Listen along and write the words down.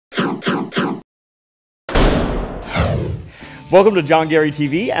Welcome to John Gary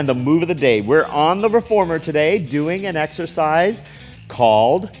TV and the move of the day. We're on the reformer today doing an exercise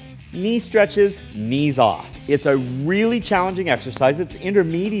called knee stretches, knees off. It's a really challenging exercise. It's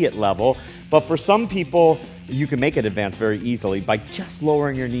intermediate level, but for some people, you can make it advanced very easily by just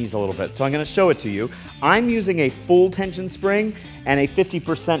lowering your knees a little bit. So I'm going to show it to you. I'm using a full tension spring and a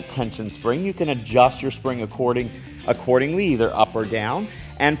 50% tension spring. You can adjust your spring accordingly, either up or down.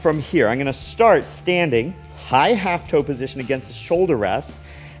 And from here, I'm going to start standing, high half toe position against the shoulder rest,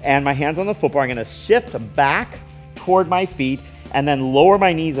 and my hands on the footbar. I'm going to shift back toward my feet and then lower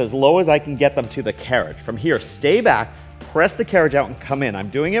my knees as low as I can get them to the carriage. From here, stay back, press the carriage out and come in. I'm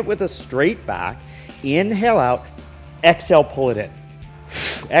doing it with a straight back. Inhale out, exhale, pull it in.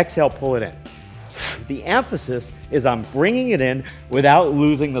 Exhale, pull it in. The emphasis is on bringing it in without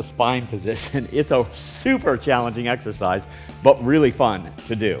losing the spine position. It's a super challenging exercise, but really fun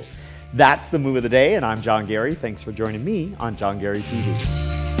to do. That's the move of the day, and I'm John Gary. Thanks for joining me on John Gary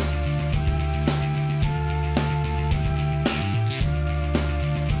TV.